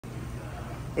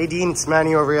Hey Dean, it's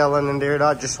Manny over at London Dairy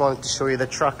Dot. Just wanted to show you the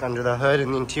truck under the hood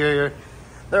and the interior.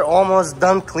 They're almost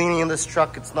done cleaning this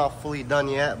truck. It's not fully done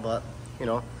yet, but you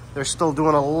know, they're still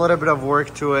doing a little bit of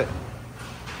work to it.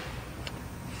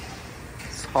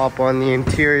 Let's hop on the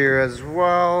interior as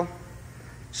well.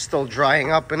 Still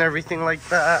drying up and everything like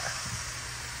that.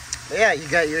 But yeah, you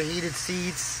got your heated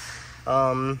seats,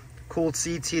 cooled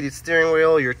seats, heated steering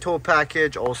wheel, your tow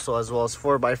package, also as well as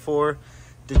 4x4,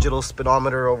 digital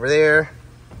speedometer over there.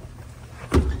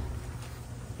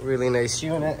 Really nice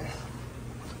unit.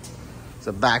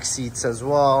 The back seats as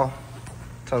well,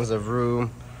 tons of room.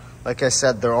 Like I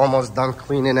said, they're almost done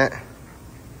cleaning it.